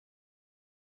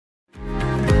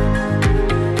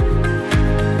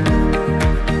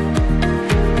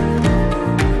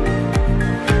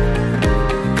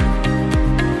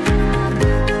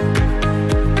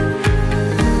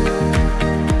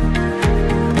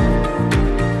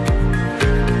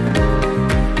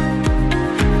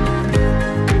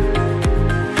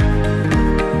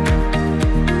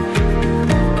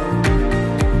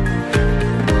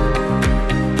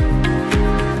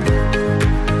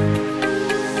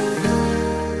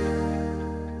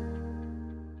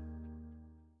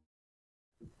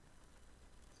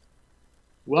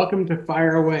Welcome to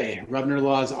Fire Away, Rudner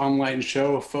Law's online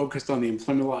show focused on the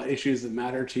employment law issues that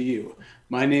matter to you.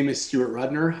 My name is Stuart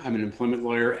Rudner. I'm an employment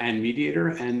lawyer and mediator,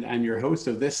 and I'm your host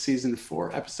of this season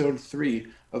 4, episode 3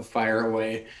 of Fire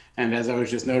Away. And as I was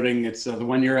just noting, it's the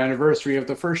 1 year anniversary of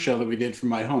the first show that we did from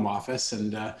my home office,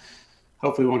 and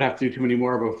hopefully we won't have to do too many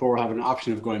more before we'll have an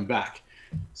option of going back.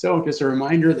 So just a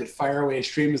reminder that Fireaway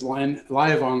streams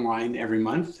live online every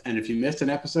month. And if you missed an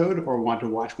episode or want to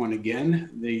watch one again,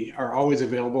 they are always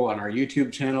available on our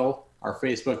YouTube channel, our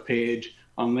Facebook page,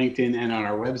 on LinkedIn, and on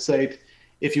our website.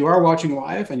 If you are watching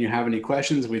live and you have any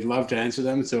questions, we'd love to answer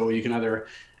them. So you can either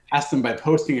ask them by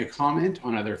posting a comment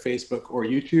on either Facebook or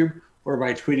YouTube, or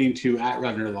by tweeting to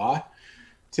 @RudnerLaw.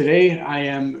 Today, I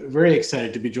am very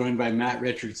excited to be joined by Matt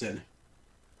Richardson.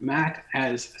 Matt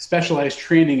has specialized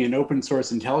training in open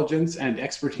source intelligence and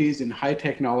expertise in high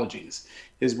technologies.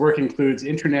 His work includes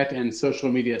internet and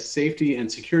social media safety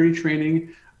and security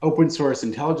training, open source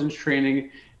intelligence training,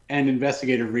 and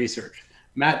investigative research.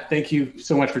 Matt, thank you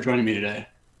so much for joining me today.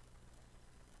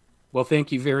 Well,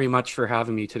 thank you very much for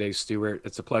having me today, Stuart.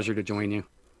 It's a pleasure to join you.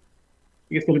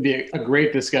 It's going to be a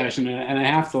great discussion, and I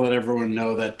have to let everyone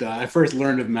know that I first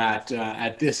learned of Matt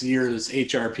at this year's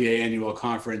HRPA annual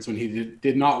conference when he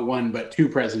did not one but two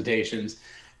presentations,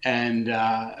 and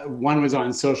one was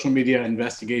on social media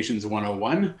investigations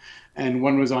 101, and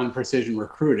one was on precision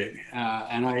recruiting.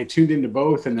 And I tuned into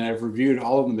both, and then I've reviewed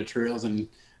all of the materials, and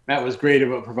Matt was great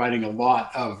about providing a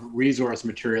lot of resource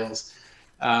materials.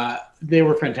 They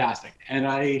were fantastic, and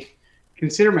I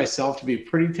consider myself to be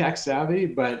pretty tech savvy,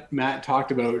 but Matt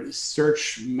talked about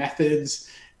search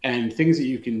methods and things that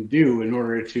you can do in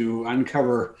order to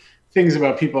uncover things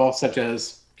about people, such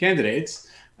as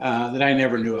candidates, that I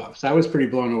never knew of. So I was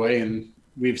pretty blown away, and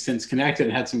we've since connected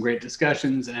and had some great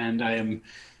discussions. And I am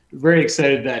very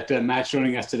excited that Matt's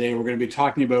joining us today. We're going to be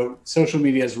talking about social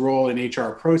media's role in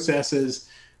HR processes,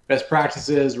 best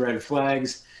practices, red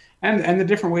flags, and the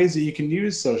different ways that you can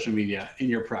use social media in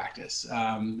your practice,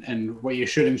 and what you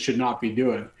should and should not be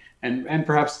doing, and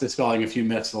perhaps dispelling a few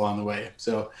myths along the way.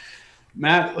 So,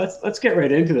 Matt, let's get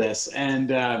right into this.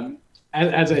 And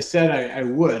as I said, I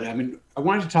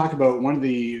wanted to talk about one of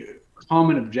the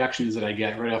common objections that I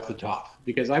get right off the top,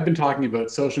 because I've been talking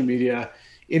about social media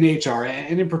in HR,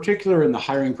 and in particular in the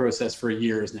hiring process, for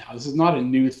years now. This is not a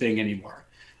new thing anymore.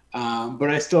 But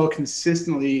I still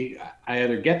consistently, I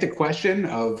either get the question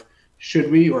of,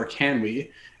 should we or can we?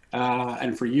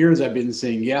 And for years I've been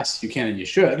saying, yes, you can and you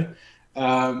should.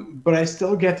 But I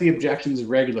still get the objections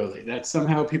regularly that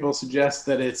somehow people suggest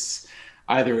that it's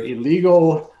either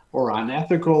illegal or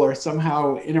unethical or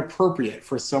somehow inappropriate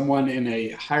for someone in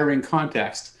a hiring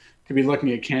context to be looking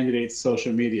at candidates'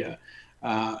 social media.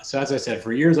 So as I said,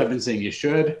 for years I've been saying you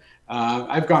should.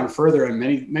 I've gone further on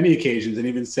many occasions and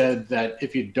even said that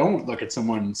if you don't look at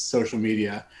someone's social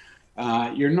media,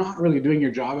 you're not really doing your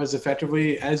job as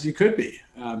effectively as you could be,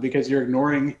 because you're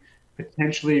ignoring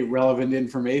potentially relevant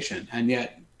information. And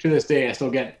yet, to this day, I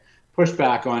still get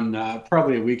pushback on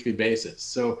probably a weekly basis.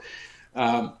 So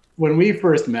when we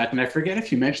first met, and I forget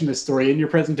if you mentioned this story in your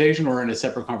presentation or in a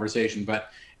separate conversation, but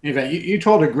in fact, you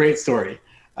told a great story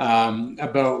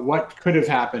about what could have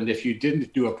happened if you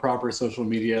didn't do a proper social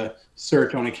media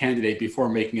search on a candidate before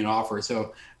making an offer.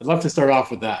 So I'd love to start off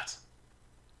with that.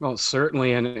 Well,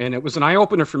 certainly, and it was an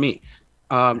eye-opener for me.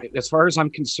 As far as I'm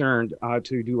concerned,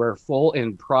 to do our full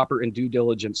and proper and due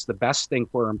diligence, the best thing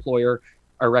for our employer,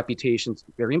 our reputations,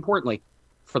 very importantly,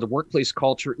 for the workplace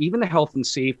culture, even the health and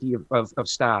safety of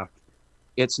staff,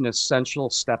 it's an essential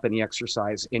step in the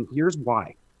exercise. And here's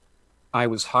why. I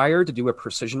was hired to do a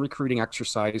precision recruiting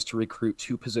exercise to recruit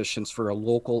 2 positions for a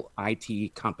local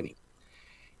IT company.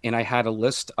 And I had a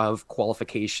list of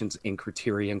qualifications and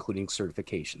criteria, including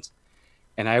certifications.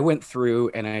 And I went through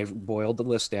and I boiled the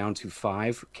list down to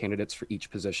 5 candidates for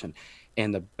each position.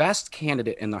 And the best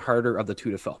candidate, and the harder of the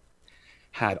 2 to fill,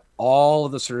 had all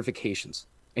of the certifications,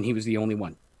 and he was the only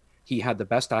one. He had the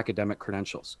best academic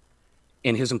credentials.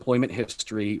 In his employment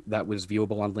history that was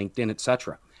viewable on LinkedIn,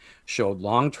 etc., showed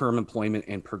long-term employment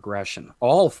and progression,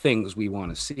 all things we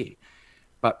want to see.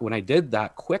 But when I did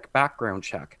that quick background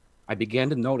check, I began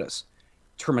to notice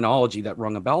terminology that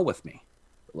rung a bell with me,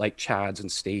 like Chads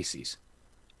and Stacy's.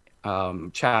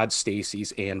 Chad,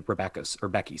 Stacy's, and Rebecca's or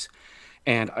Becky's.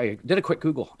 And I did a quick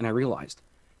Google and I realized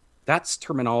that's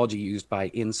terminology used by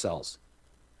incels,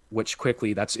 which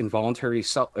quickly, that's involuntary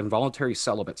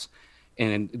celibates.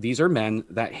 And these are men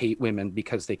that hate women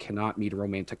because they cannot meet a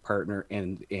romantic partner,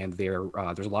 and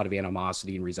there's a lot of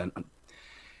animosity and resentment.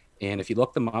 And if you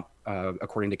look them up,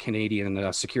 according to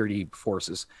Canadian security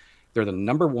forces, they're the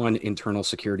 #1 internal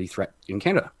security threat in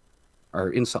Canada,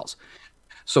 are incels.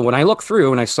 So when I look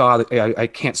through and I saw that, I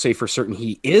can't say for certain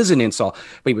he is an incel,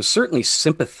 but he was certainly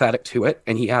sympathetic to it,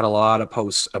 and he had a lot of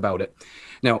posts about it.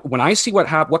 Now, when I see what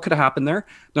could have happened there,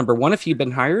 number one, if he'd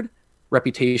been hired,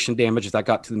 reputation damage that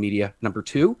got to the media. Number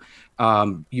two,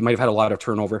 you might have had a lot of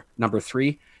turnover. Number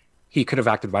three, he could have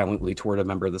acted violently toward a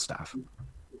member of the staff.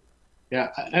 Yeah,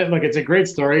 look, it's a great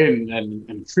story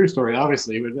and true story,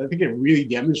 obviously, but I think it really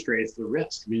demonstrates the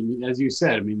risk. I mean, as you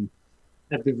said, I mean,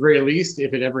 at the very least,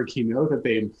 if it ever came out that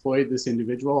they employed this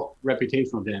individual,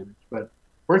 reputational damage. But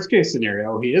worst case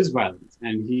scenario, he is violent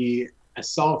and he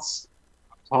assaults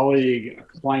a colleague,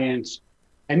 a client,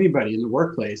 anybody in the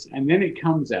workplace, and then it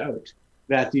comes out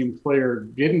that the employer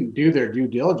didn't do their due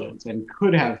diligence and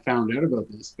could have found out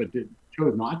about this, but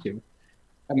chose not to.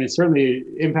 I mean, it certainly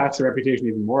impacts their reputation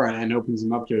even more and opens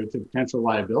them up to potential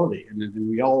liability. And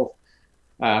we all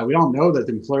know that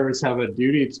employers have a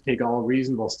duty to take all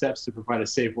reasonable steps to provide a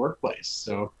safe workplace.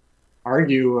 So,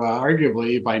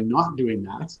 arguably, by not doing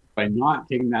that, by not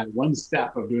taking that one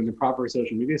step of doing the proper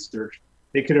social media search,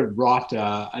 they could have brought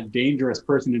a dangerous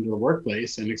person into the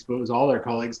workplace and exposed all their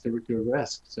colleagues to a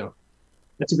risk. So,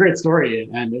 that's a great story,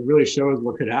 and it really shows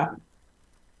what could happen.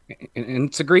 And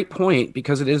it's a great point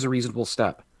because it is a reasonable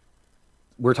step.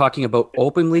 We're talking about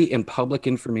openly and public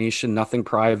information, nothing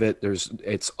private.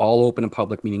 It's all open and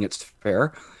public, meaning it's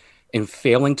fair. And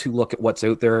failing to look at what's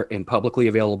out there and publicly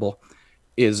available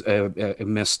is a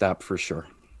misstep for sure.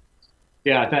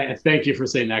 Yeah, thank you for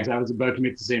saying that, because I was about to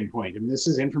make the same point. I mean, this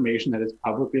is information that is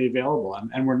publicly available,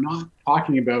 and we're not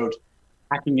talking about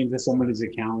hacking into somebody's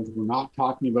account. We're not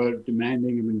talking about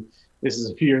demanding. I mean, this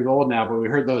is a few years old now, but we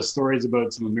heard those stories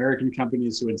about some American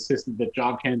companies who insisted that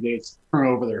job candidates turn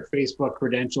over their Facebook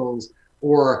credentials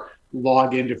or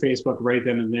log into Facebook right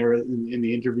then and there in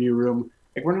the interview room.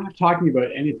 Like, we're not talking about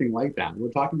anything like that. We're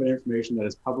talking about information that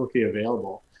is publicly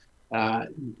available.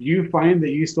 Do you find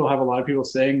that you still have a lot of people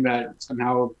saying that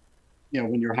somehow,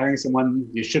 when you're hiring someone,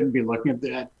 you shouldn't be looking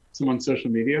at someone's social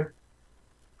media?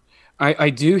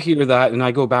 I do hear that, and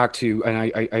I go back to, and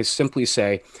I simply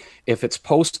say, if it's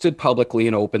posted publicly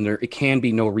and open, it can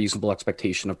be no reasonable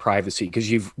expectation of privacy because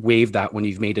you've waived that when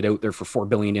you've made it out there for 4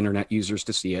 billion internet users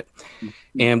to see it. Mm-hmm.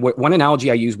 And one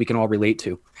analogy I use, we can all relate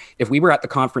to. If we were at the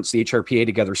conference, the HRPA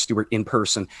together, Stuart, in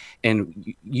person,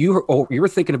 and you were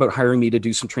thinking about hiring me to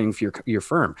do some training for your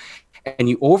firm, and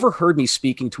you overheard me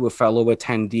speaking to a fellow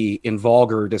attendee in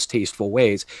vulgar, distasteful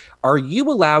ways, are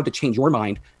you allowed to change your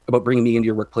mind about bringing me into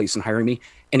your workplace and hiring me?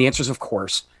 And the answer is, of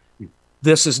course.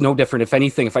 This is no different. If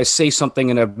anything, if I say something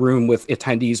in a room with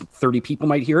attendees, 30 people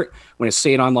might hear it. When I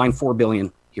say it online, 4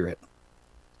 billion hear it.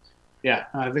 Yeah,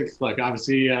 I think, look,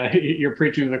 obviously you're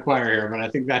preaching to the choir here, but I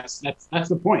think that's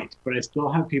the point. But I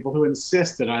still have people who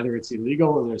insist that either it's illegal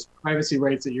or there's privacy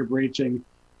rights that you're breaching,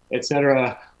 et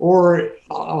cetera. Or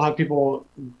I'll have people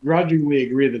grudgingly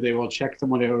agree that they will check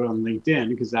someone out on LinkedIn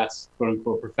because that's quote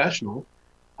unquote professional.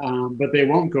 But they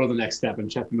won't go the next step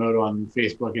and check them out on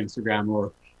Facebook, Instagram,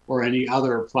 or any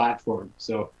other platform.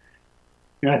 So,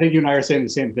 I think you and I are saying the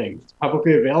same thing. It's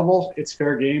publicly available, it's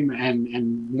fair game,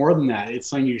 and more than that, it's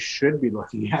something you should be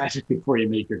looking at before you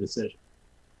make your decision.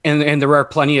 And there are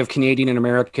plenty of Canadian and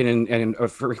American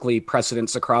and frankly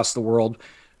precedents across the world,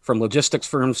 from logistics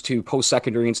firms to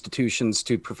post-secondary institutions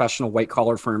to professional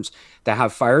white-collar firms that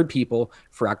have fired people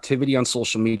for activity on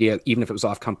social media, even if it was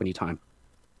off company time.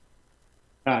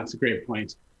 That's a great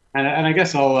point. And I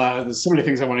guess there's so many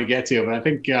things I want to get to, but I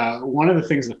think one of the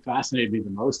things that fascinated me the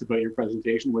most about your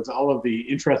presentation was all of the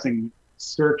interesting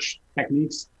search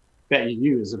techniques that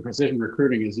you use, and precision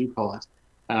recruiting, as you call it.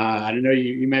 I know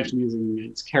you mentioned using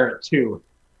it's Carrot 2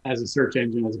 as a search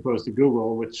engine as opposed to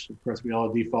Google, which of course we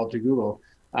all default to Google.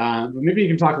 But maybe you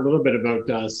can talk a little bit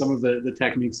about some of the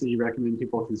techniques that you recommend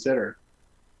people consider.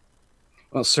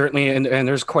 Well, certainly, and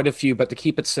there's quite a few, but to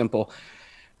keep it simple,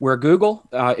 where Google,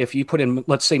 if you put in,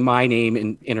 let's say, my name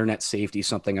in internet safety,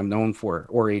 something I'm known for,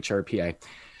 or HRPA,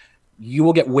 you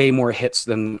will get way more hits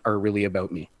than are really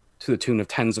about me, to the tune of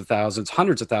tens of thousands,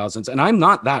 hundreds of thousands. And I'm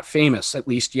not that famous, at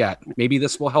least yet. Maybe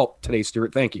this will help today,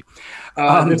 Stuart. Thank you.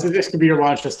 This could be your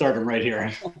launch to stardom right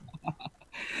here.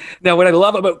 Now, what I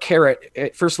love about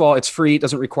Carrot, first of all, it's free. It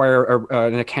doesn't require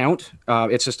an account.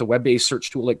 It's just a web-based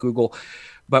search tool like Google.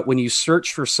 But when you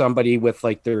search for somebody with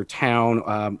like their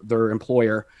town, their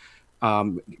employer,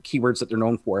 keywords that they're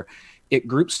known for, it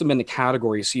groups them into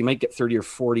categories. So you might get 30 or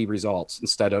 40 results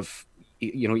instead of,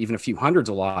 even a few hundreds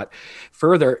a lot.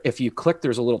 Further, if you click,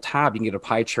 there's a little tab, you can get a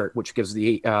pie chart, which gives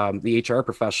the HR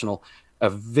professional a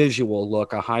visual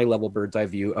look, a high level bird's eye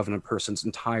view of a person's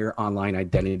entire online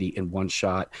identity in one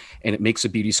shot. And it makes a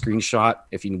beauty screenshot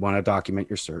if you want to document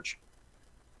your search.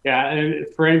 Yeah, and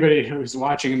for anybody who's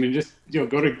watching, I mean, just go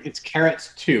to it's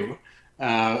carrots two,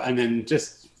 and then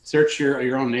just search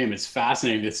your own name. It's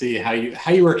fascinating to see how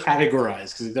you were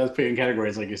categorized because it does put you in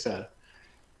categories, like you said.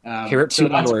 So that's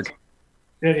Carrot2.org.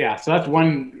 yeah, so that's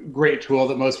one great tool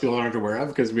that most people aren't aware of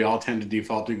because we all tend to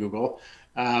default to Google.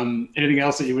 Anything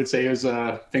else that you would say is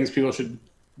things people should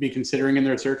be considering in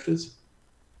their searches?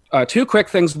 Two quick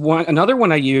things. One, another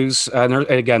one I use, and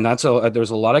again, there's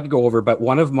a lot I could go over, but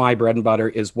one of my bread and butter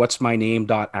is what's my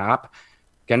name.app.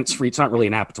 Again, it's free. It's not really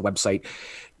an app; it's a website.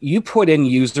 You put in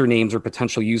usernames or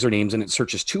potential usernames, and it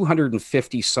searches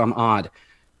 250 some odd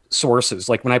sources.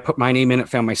 Like when I put my name in, it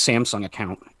found my Samsung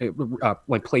account,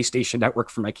 my PlayStation Network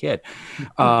for my kid.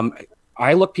 Um,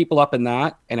 I look people up in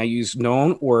that, and I use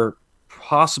known or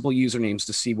possible usernames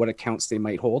to see what accounts they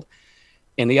might hold.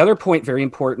 And the other point, very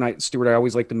important, Stuart, I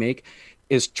always like to make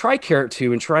is try Carrot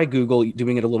 2 and try Google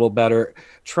doing it a little better.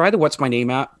 Try the What's My Name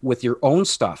app with your own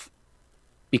stuff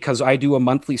because I do a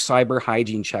monthly cyber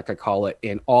hygiene check, I call it.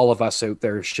 And all of us out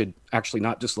there should actually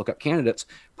not just look up candidates,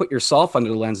 put yourself under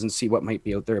the lens and see what might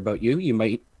be out there about you. You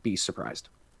might be surprised.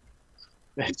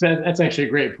 That's actually a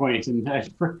great point. And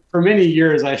for many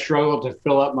years, I struggled to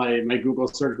fill up my Google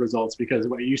search results because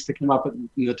what used to come up in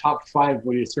the top five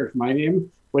when you search my name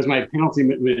was my penalty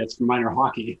minutes for minor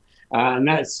hockey. And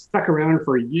that stuck around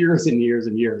for years and years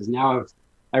and years. Now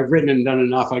I've written and done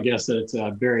enough, I guess, that it's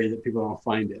buried that people don't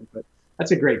find it. But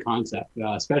that's a great concept,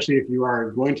 especially if you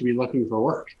are going to be looking for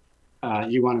work.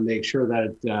 You want to make sure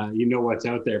that you know what's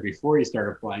out there before you start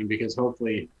applying because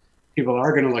hopefully people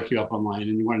are going to look you up online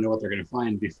and you want to know what they're going to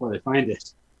find before they find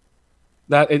it.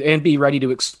 That and be ready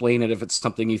to explain it if it's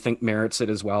something you think merits it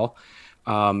as well.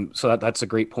 So that's a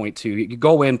great point too. You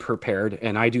go in prepared,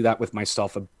 and I do that with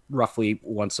myself roughly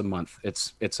once a month.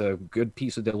 It's a good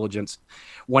piece of diligence.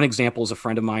 One example is a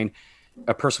friend of mine,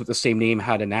 a person with the same name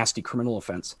had a nasty criminal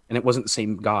offense, and it wasn't the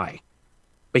same guy.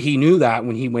 But he knew that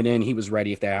when he went in, he was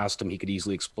ready. If they asked him, he could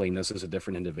easily explain this as a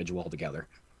different individual altogether.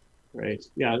 Right.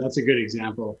 Yeah, that's a good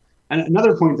example. And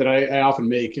another point that I often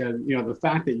make, the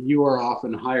fact that you are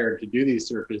often hired to do these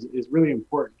searches is really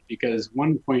important because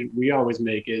one point we always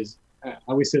make is, I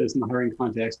always say this in the hiring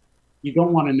context, you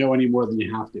don't want to know any more than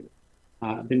you have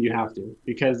to,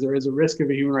 because there is a risk of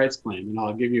a human rights claim. And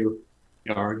I'll give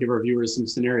or give our viewers some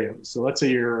scenarios. So let's say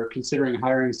you're considering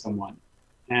hiring someone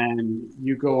and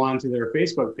you go onto their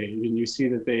Facebook page and you see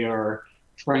that they are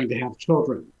trying to have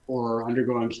children or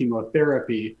undergoing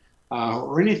chemotherapy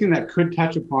or anything that could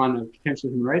touch upon a potential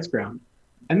human rights ground.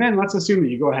 And then let's assume that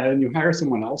you go ahead and you hire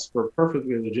someone else for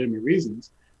perfectly legitimate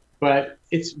reasons. But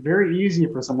it's very easy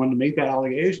for someone to make that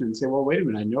allegation and say, well, wait a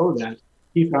minute, I know that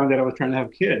he found that I was trying to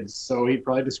have kids. So he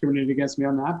probably discriminated against me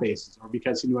on that basis or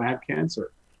because he knew I had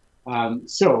cancer.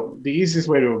 So the easiest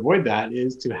way to avoid that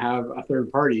is to have a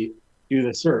third party do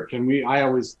the search. And I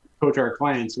always coach our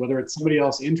clients, whether it's somebody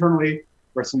else internally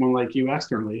or someone like you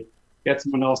externally, get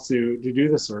someone else to do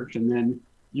the search, and then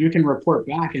you can report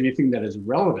back anything that is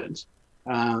relevant,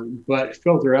 but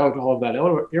filter out all of that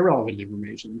irrelevant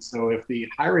information. So if the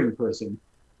hiring person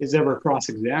is ever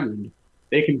cross-examined,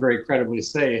 they can very credibly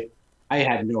say, I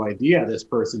had no idea this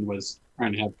person was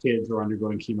trying to have kids or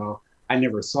undergoing chemo. I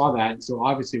never saw that. So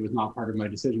obviously it was not part of my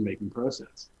decision-making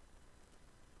process.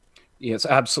 Yes,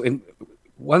 absolutely.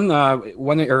 One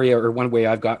area or one way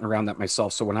I've gotten around that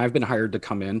myself. So when I've been hired to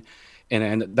come in,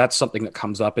 and that's something that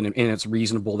comes up, and it's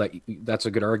reasonable that's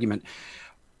a good argument.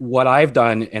 What I've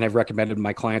done, and I've recommended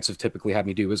my clients have typically had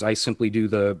me do, is I simply do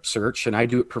the search, and I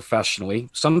do it professionally.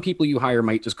 Some people you hire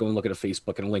might just go and look at a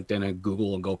Facebook and a LinkedIn and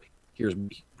Google and go, here's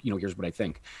what I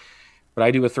think. But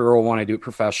I do a thorough one. I do it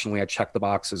professionally. I check the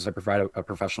boxes. I provide a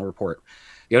professional report.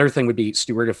 The other thing would be,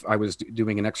 Stuart, if I was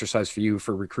doing an exercise for you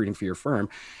for recruiting for your firm,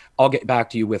 I'll get back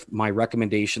to you with my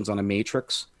recommendations on a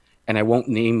matrix. And I won't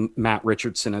name Matt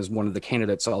Richardson as one of the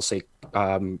candidates. I'll say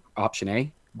option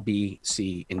A, B,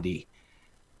 C, and D.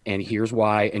 And here's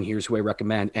why, and here's who I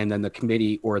recommend. And then the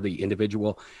committee or the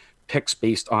individual picks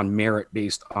based on merit,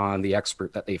 based on the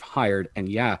expert that they've hired. And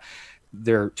yeah,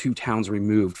 they're 2 towns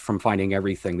removed from finding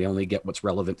everything. They only get what's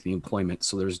relevant to the employment.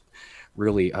 So there's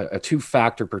really a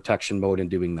 2-factor protection mode in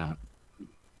doing that.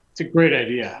 It's a great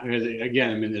idea.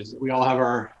 Again, we all have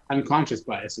our unconscious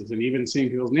biases, and even seeing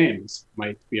people's names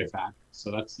might be a factor. So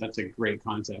that's a great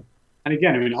concept. And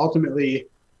again, ultimately,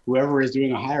 whoever is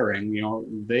doing the hiring,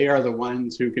 they are the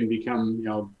ones who can become,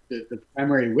 the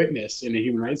primary witness in a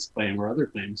human rights claim or other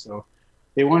claims. So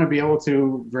they want to be able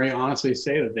to very honestly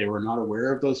say that they were not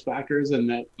aware of those factors and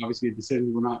that obviously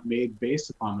decisions were not made based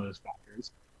upon those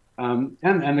factors. And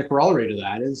the corollary to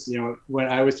that is, what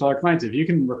I always tell our clients, if you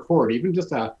can record even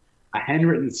just a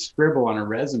handwritten scribble on a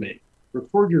resume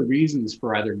record your reasons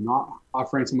for either not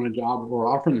offering someone a job or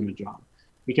offering them a job.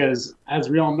 Because as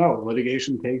we all know,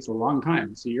 litigation takes a long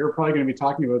time. So you're probably going to be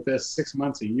talking about this 6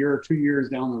 months, a year, 2 years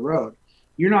down the road.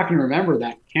 You're not going to remember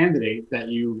that candidate that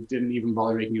you didn't even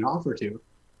bother making an offer to.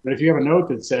 But if you have a note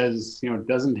that says,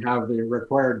 doesn't have the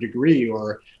required degree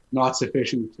or not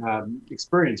sufficient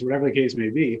experience, whatever the case may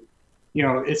be,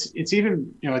 it's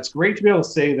even, it's great to be able to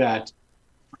say that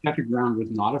protected ground was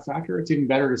not a factor. It's even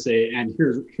better to say, and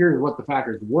here's what the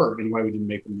factors were and why we didn't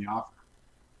make them the offer.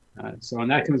 And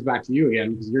that comes back to you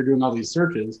again, because you're doing all these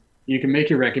searches. You can make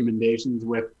your recommendations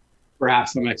with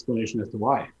perhaps some explanation as to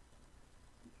why.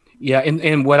 Yeah,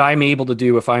 and what I'm able to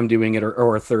do if I'm doing it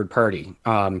or a third party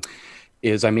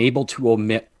is I'm able to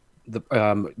omit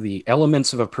the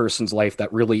elements of a person's life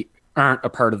that really aren't a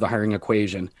part of the hiring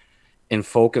equation and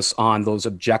focus on those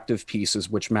objective pieces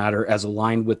which matter as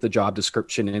aligned with the job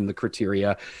description and the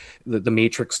criteria, the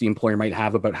matrix the employer might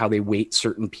have about how they weight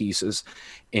certain pieces.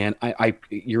 And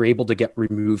you're able to get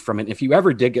removed from it. If you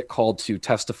ever did get called to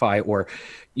testify or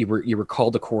you were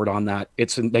called to court on that,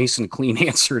 it's a nice and clean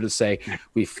answer to say,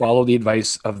 we follow the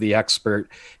advice of the expert.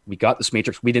 We got this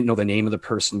matrix. We didn't know the name of the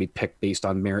person we picked based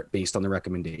on merit, based on the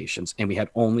recommendations. And we had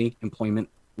only employment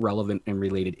relevant and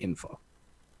related info.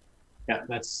 Yeah,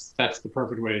 that's the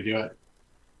perfect way to do it.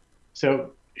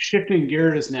 So shifting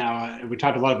gears now, we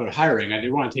talked a lot about hiring. I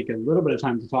do want to take a little bit of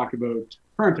time to talk about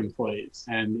current employees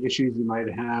and issues you might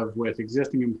have with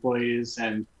existing employees.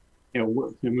 And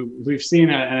we've seen,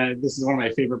 this is one of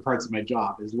my favorite parts of my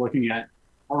job, is looking at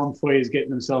how employees get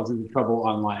themselves into trouble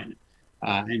online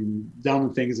and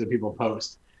dumb things that people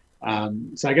post.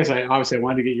 So I guess I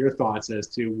wanted to get your thoughts as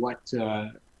to what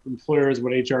employers,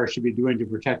 what HR should be doing to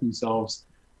protect themselves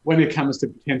when it comes to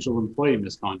potential employee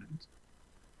misconduct.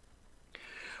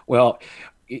 Well,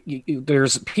 there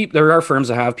are firms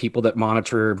that have people that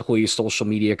monitor employee social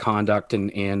media conduct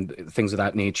and things of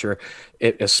that nature.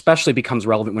 It especially becomes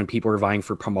relevant when people are vying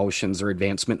for promotions or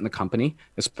advancement in the company,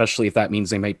 especially if that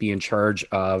means they might be in charge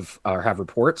of or have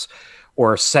reports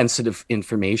or sensitive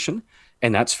information.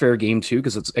 And that's fair game too,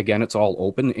 because it's all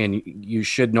open and you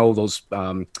should know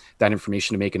that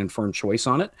information to make an informed choice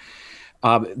on it.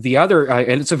 The other,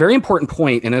 and it's a very important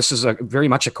point, and this is very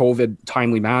much a COVID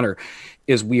timely matter,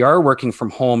 is we are working from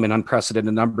home in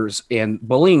unprecedented numbers, and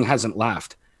bullying hasn't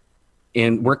left,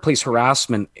 and workplace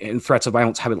harassment and threats of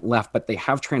violence haven't left, but they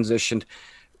have transitioned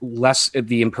less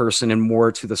the in-person and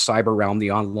more to the cyber realm,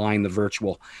 the online, the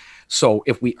virtual. So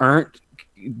if we aren't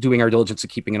doing our diligence of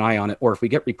keeping an eye on it, or if we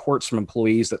get reports from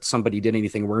employees that somebody did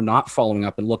anything, we're not following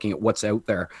up and looking at what's out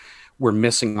there, we're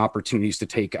missing opportunities to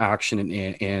take action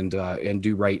and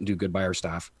do right and do good by our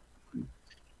staff.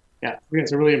 Yeah, I think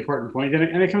it's a really important point.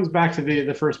 And it comes back to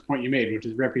the first point you made, which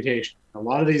is reputation. A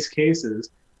lot of these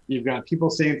cases, you've got people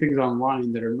saying things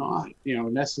online that are not,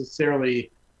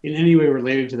 necessarily in any way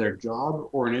related to their job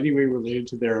or in any way related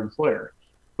to their employer.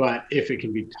 But if it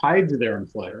can be tied to their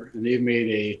employer and they've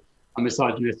made a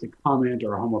misogynistic comment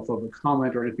or a homophobic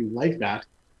comment or anything like that,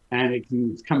 and it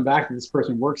can come back to this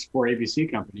person works for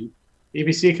ABC company,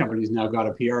 ABC company's now got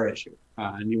a PR issue,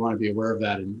 and you want to be aware of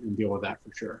that and deal with that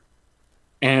for sure.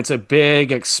 And it's a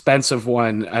big, expensive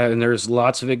one. And there's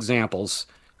lots of examples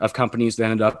of companies that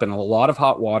ended up in a lot of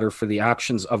hot water for the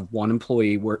actions of one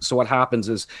employee. So what happens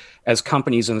is, as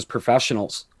companies and as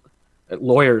professionals,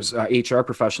 lawyers, HR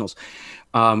professionals,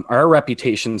 our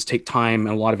reputations take time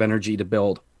and a lot of energy to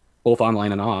build, both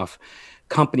online and off.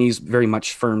 Companies, very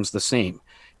much firms, the same.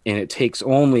 And it takes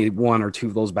only one or two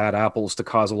of those bad apples to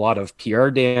cause a lot of PR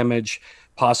damage,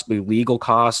 possibly legal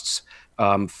costs,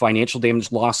 financial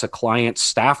damage, loss of clients,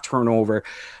 staff turnover.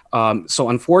 So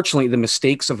unfortunately, the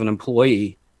mistakes of an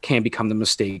employee can become the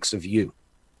mistakes of you.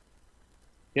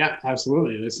 Yeah,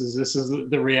 absolutely. This is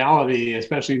the reality,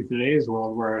 especially in today's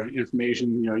world where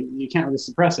information, you can't really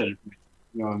suppress that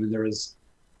information. There was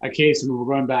a case, and we're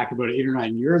going back about 8 or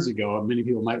 9 years ago. Many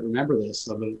people might remember this.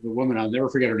 So the woman, I'll never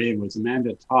forget her name, was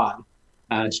Amanda Todd.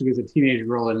 She was a teenage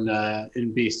girl in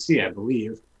BC, I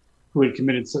believe, who had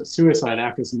committed suicide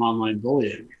after some online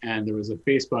bullying. And there was a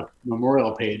Facebook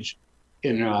memorial page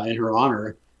in her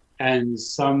honor. And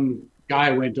some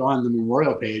guy went on the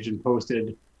memorial page and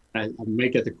posted, I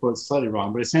might get the quote slightly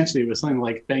wrong, but essentially it was something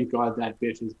like, "Thank God that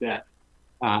bitch is dead,"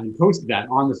 and posted that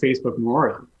on the Facebook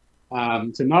memorial.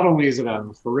 So not only is it a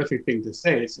horrific thing to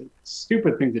say, it's a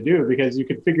stupid thing to do because you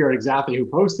could figure out exactly who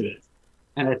posted it.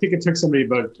 And I think it took somebody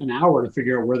about an hour to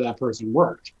figure out where that person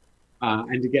worked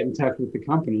and to get in touch with the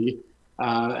company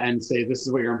and say, this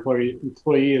is what your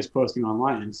employee is posting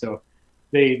online. And so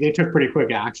they took pretty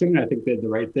quick action. I think they did the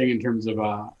right thing in terms of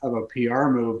a PR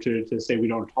move to say we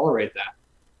don't tolerate that.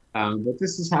 But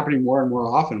this is happening more and more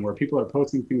often where people are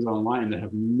posting things online that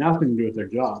have nothing to do with their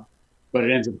job, but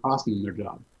it ends up costing them their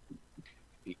job.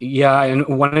 Yeah, and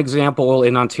one example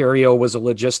in Ontario was a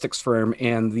logistics firm,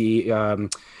 and the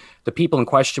people in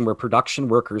question were production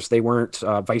workers. They weren't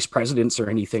vice presidents or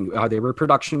anything. They were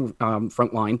production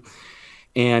frontline,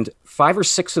 and 5 or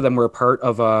 6 of them were a part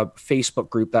of a Facebook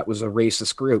group that was a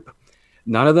racist group.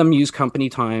 None of them used company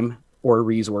time or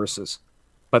resources,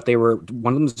 but they were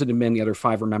one of them was an admin, the other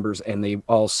 5 were members, and they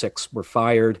all 6 were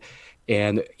fired.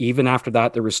 And even after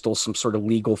that, there was still some sort of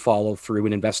legal follow through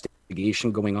and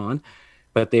investigation going on,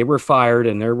 but they were fired,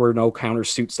 and there were no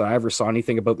countersuits that I ever saw.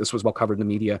 Anything about this was well covered in the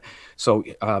media. So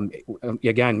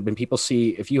again, when people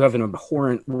see, if you have an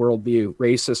abhorrent worldview,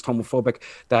 racist, homophobic,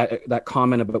 that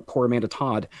comment about poor Amanda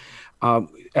Todd,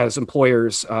 as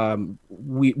employers,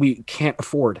 we can't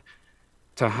afford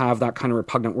to have that kind of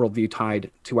repugnant worldview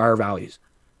tied to our values.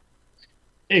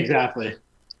 Exactly.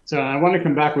 So I want to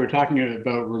come back. We were talking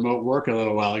about remote work a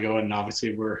little while ago, and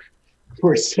obviously we're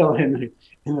still in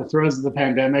the throes of the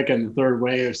pandemic and the third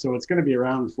wave, so it's going to be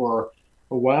around for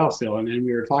a while still. And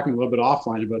we were talking a little bit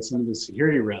offline about some of the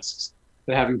security risks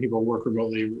that having people work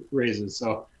remotely raises.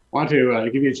 So I want to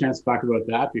give you a chance to talk about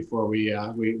that before we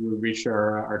reach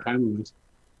our time limit.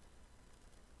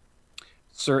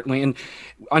 Certainly, and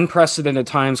unprecedented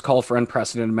times call for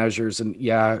unprecedented measures. And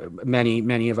yeah,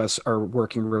 many of us are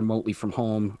working remotely from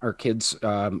home. Our kids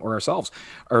or ourselves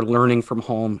are learning from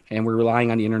home, and we're relying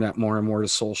on the internet more and more to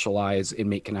socialize and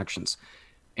make connections.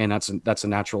 And that's a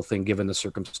natural thing given the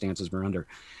circumstances we're under.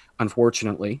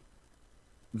 Unfortunately,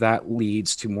 that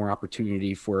leads to more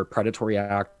opportunity for predatory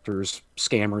actors,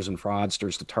 scammers, and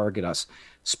fraudsters to target us.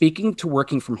 Speaking to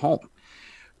working from home,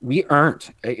 we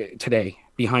aren't today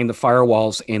behind the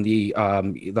firewalls and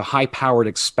the high-powered,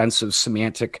 expensive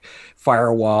semantic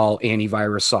firewall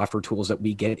antivirus software tools that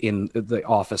we get in the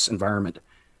office environment.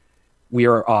 We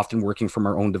are often working from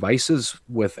our own devices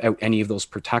without any of those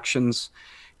protections.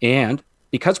 And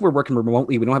because we're working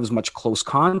remotely, we don't have as much close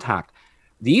contact.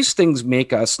 These things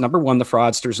make us, number one, the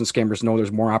fraudsters and scammers know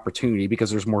there's more opportunity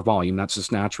because there's more volume. That's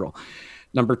just natural.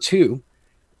 Number two,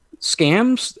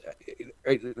 scams,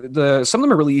 some of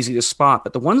them are really easy to spot,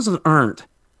 but the ones that aren't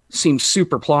seem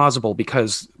super plausible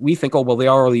because we think, oh, well, they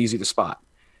are really easy to spot.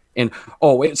 And,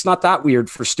 oh, it's not that weird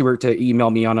for Stuart to email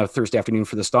me on a Thursday afternoon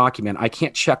for this document. I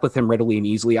can't check with him readily and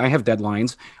easily. I have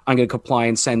deadlines. I'm going to comply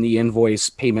and send the invoice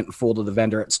payment in full to the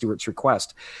vendor at Stuart's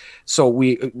request. So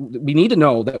we need to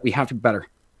know that we have to be better,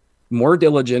 more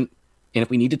diligent. And if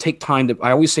we need to take time to,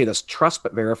 I always say this, trust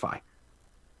but verify.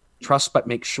 Trust but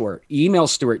make sure. Email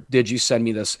Stuart, did you send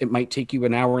me this? It might take you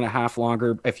an hour and a half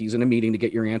longer if he's in a meeting to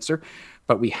get your answer,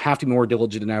 but we have to be more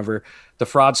diligent than ever. The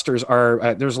fraudsters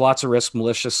are, there's lots of risk,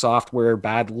 malicious software,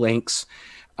 bad links,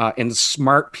 and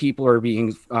smart people are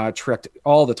being tricked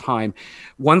all the time.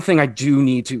 One thing I do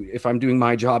need to, if I'm doing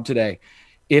my job today,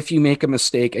 if you make a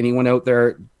mistake, anyone out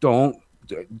there,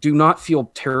 do not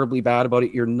feel terribly bad about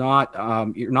it. You're not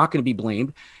going to be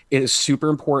blamed. It is super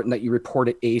important that you report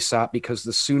it ASAP because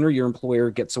the sooner your employer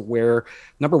gets aware,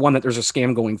 number one, that there's a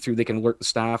scam going through, they can alert the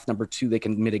staff. Number two, they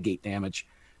can mitigate damage.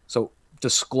 So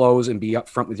disclose and be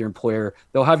upfront with your employer.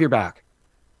 They'll have your back.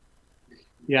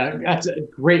 Yeah, that's a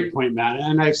great point, Matt.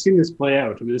 And I've seen this play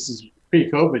out. I mean, this is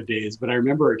pre-COVID days, but I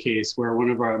remember a case where one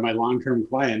of my long-term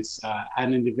clients had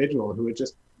an individual who had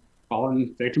just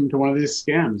fallen victim to one of these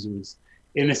scams. It was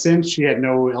innocent. She had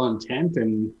no ill intent.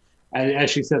 And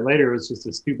as she said later, it was just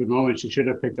a stupid moment. She should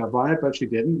have picked up on it, but she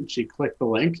didn't. She clicked the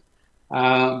link.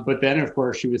 But then, of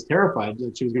course, she was terrified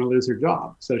that she was going to lose her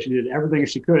job. So she did everything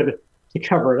she could to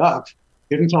cover it up.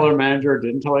 Didn't tell her manager,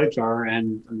 didn't tell HR,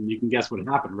 and you can guess what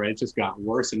happened, right? It just got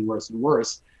worse and worse and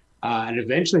worse. And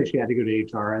eventually she had to go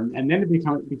to HR. And then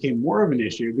it became more of an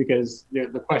issue because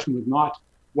the question was not,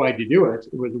 why did you do it?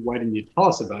 It was, why didn't you tell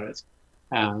us about it?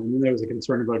 And there was a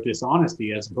concern about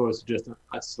dishonesty as opposed to just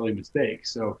a silly mistake.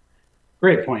 So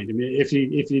great point. I mean, if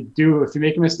you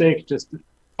make a mistake, just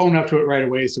own up to it right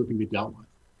away so it can be dealt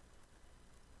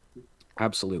with.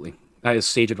 Absolutely. That is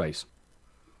sage advice.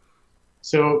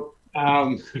 So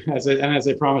as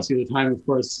I promised you, the time, of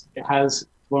course, it has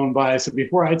flown by. So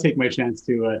before I take my chance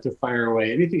to fire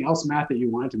away, anything else, Matt, that you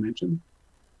wanted to mention?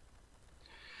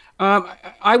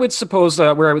 I would suppose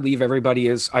where I would leave everybody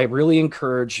is I really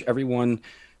encourage everyone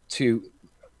to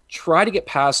try to get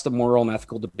past the moral and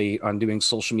ethical debate on doing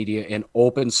social media and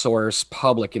open source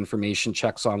public information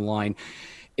checks online.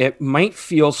 It might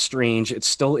feel strange. It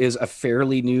still is a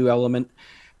fairly new element.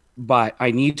 But I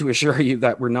need to assure you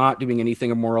that we're not doing anything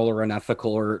immoral or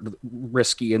unethical or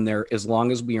risky in there, as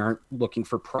long as we aren't looking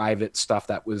for private stuff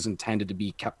that was intended to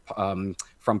be kept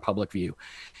from public view.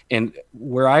 And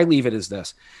where I leave it is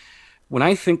this: when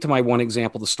I think to my one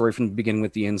example, the story from the beginning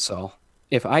with the incel,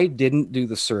 if I didn't do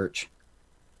the search,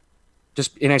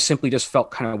 and I simply just felt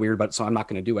kind of weird about it, so I'm not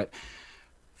going to do it.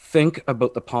 Think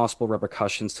about the possible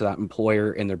repercussions to that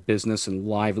employer and their business and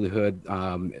livelihood,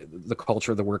 the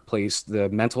culture of the workplace, the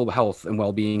mental health and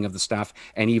well-being of the staff,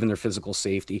 and even their physical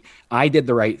safety. I did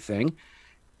the right thing,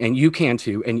 and you can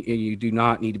too. And you do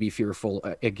not need to be fearful.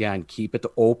 Again, keep it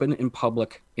to open and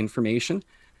public information,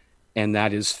 and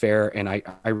that is fair. And I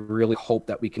really hope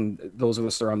that we can, those of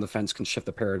us that are on the fence, can shift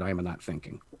the paradigm in that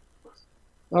thinking.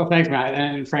 Well, thanks, Matt.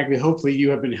 And frankly, hopefully you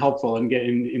have been helpful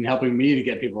in helping me to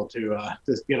get people to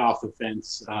just get off the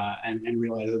fence and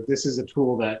realize that this is a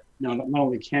tool that not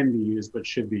only can be used, but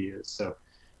should be used. So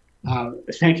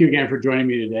thank you again for joining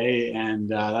me today. And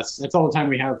that's all the time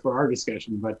we have for our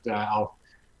discussion, but I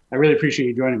really appreciate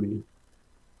you joining me.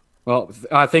 Well,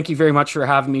 thank you very much for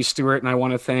having me, Stuart. And I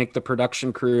want to thank the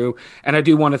production crew. And I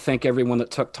do want to thank everyone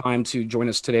that took time to join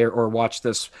us today or watch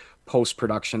this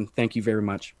post-production. Thank you very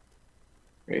much.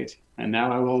 Great. And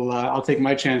now I'll take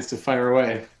my chance to fire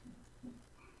away.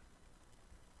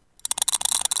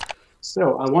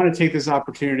 So I want to take this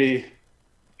opportunity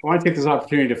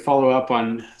to follow up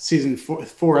on season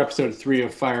four, episode 3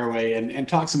 of Fire Away and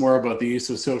talk some more about the use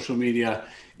of social media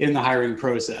in the hiring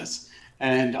process.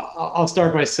 And I'll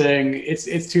start by saying it's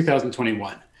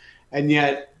 2021. And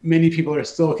yet many people are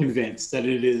still convinced that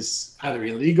it is either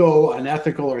illegal,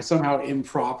 unethical, or somehow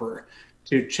improper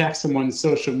to check someone's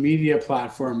social media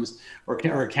platforms or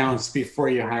accounts before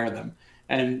you hire them.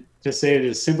 And to say it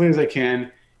as simply as I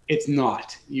can, it's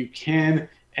not. You can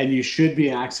and you should be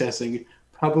accessing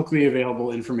publicly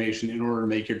available information in order to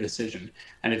make your decision.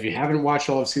 And if you haven't watched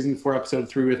all of season 4, episode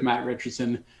 3 with Matt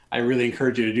Richardson, I really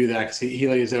encourage you to do that, because he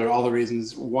lays out all the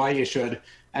reasons why you should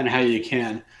and how you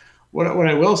can. What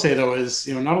I will say though is,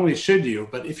 not only should you,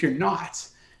 but if you're not,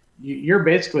 you're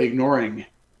basically ignoring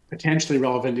potentially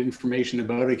relevant information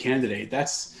about a candidate.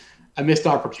 That's a missed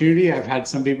opportunity. I've heard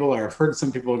some people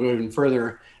go even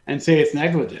further and say it's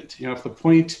negligent. If the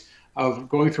point of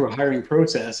going through a hiring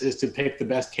process is to pick the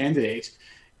best candidate,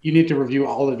 you need to review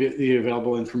all of the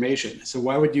available information. So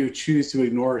why would you choose to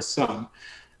ignore some?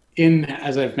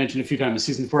 As I've mentioned a few times,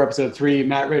 season 4, episode 3,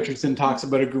 Matt Richardson talks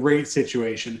about a great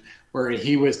situation where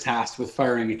he was tasked with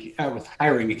hiring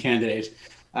a candidate,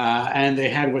 and they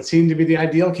had what seemed to be the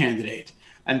ideal candidate,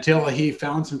 until he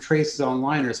found some traces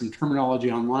online or some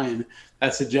terminology online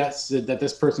that suggested that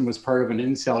this person was part of an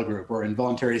incel group or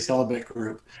involuntary celibate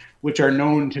group, which are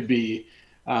known to be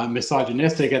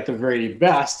misogynistic at the very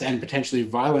best and potentially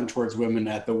violent towards women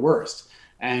at the worst.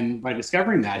 And by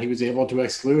discovering that, he was able to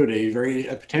exclude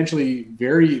a potentially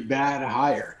very bad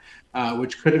hire,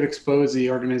 which could have exposed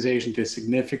the organization to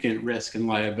significant risk and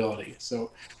liability.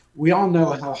 So we all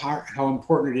know how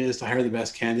important it is to hire the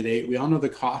best candidate. We all know the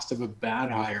cost of a bad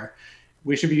hire.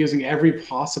 We should be using every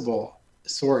possible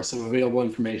source of available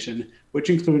information, which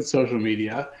includes social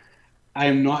media. I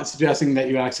am not suggesting that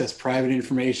you access private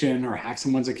information or hack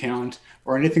someone's account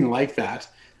or anything like that,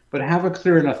 but have a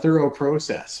clear and a thorough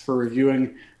process for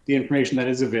reviewing the information that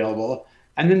is available,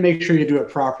 and then make sure you do it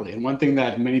properly. And one thing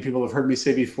that many people have heard me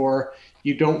say before,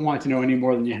 you don't want to know any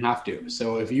more than you have to.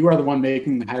 So if you are the one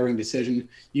making the hiring decision,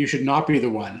 you should not be the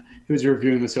one who's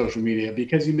reviewing the social media,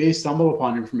 because you may stumble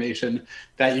upon information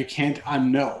that you can't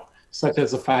unknow, such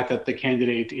as the fact that the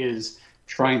candidate is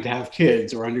trying to have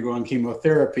kids or undergoing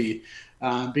chemotherapy,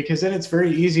 because then it's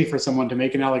very easy for someone to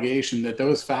make an allegation that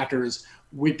those factors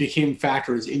became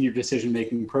factors in your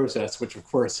decision-making process, which of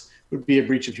course would be a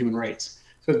breach of human rights.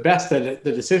 So it's best that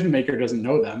the decision maker doesn't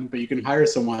know them, but you can hire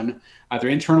someone either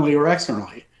internally or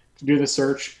externally to do the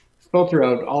search, filter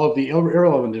out all of the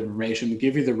irrelevant information,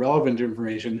 give you the relevant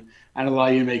information, and allow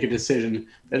you to make a decision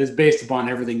that is based upon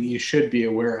everything you should be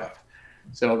aware of.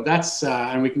 So that's,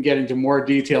 and we can get into more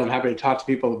detail. I'm happy to talk to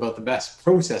people about the best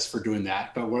process for doing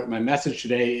that. But what my message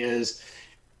today is,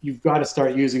 you've got to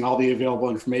start using all the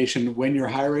available information when you're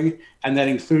hiring, and that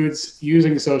includes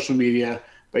using social media,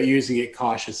 but using it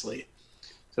cautiously.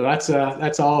 So that's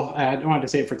all I wanted to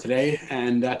say for today,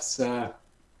 and that's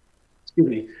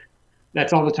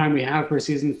that's all the time we have for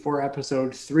season 4,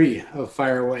 episode 3 of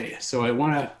Fire Away. So I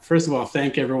want to first of all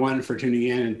thank everyone for tuning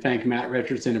in, and thank Matt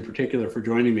Richardson in particular for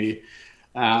joining me.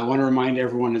 I want to remind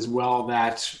everyone as well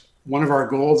that one of our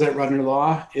goals at Rudner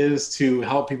Law is to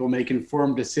help people make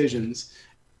informed decisions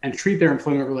and treat their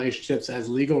employment relationships as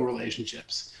legal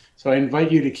relationships. So I invite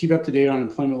you to keep up to date on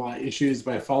employment law issues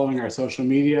by following our social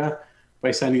media,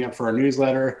 by signing up for our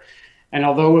newsletter. And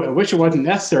although I wish it wasn't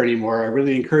necessary anymore, I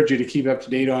really encourage you to keep up to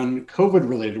date on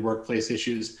COVID-related workplace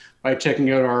issues by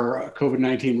checking out our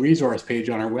COVID-19 resource page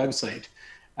on our website.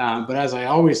 But as I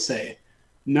always say,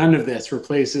 none of this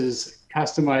replaces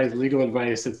customized legal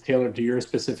advice that's tailored to your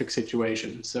specific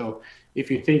situation. So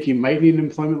if you think you might need an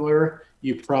employment lawyer,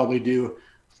 you probably do.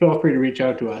 Feel free to reach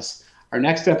out to us. Our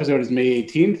next episode is May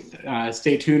 18th.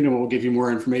 Stay tuned and we'll give you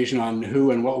more information on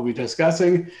who and what we'll be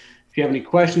discussing. If you have any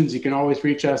questions, you can always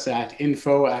reach us at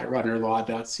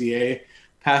info@rudnerlaw.ca.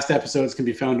 Past episodes can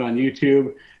be found on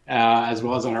YouTube as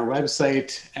well as on our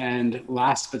website. And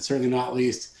last but certainly not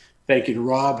least, thank you to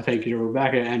Rob, thank you to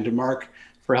Rebecca and to Mark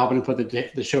for helping to put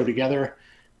the show together.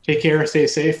 Take care, stay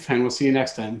safe, and we'll see you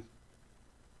next time.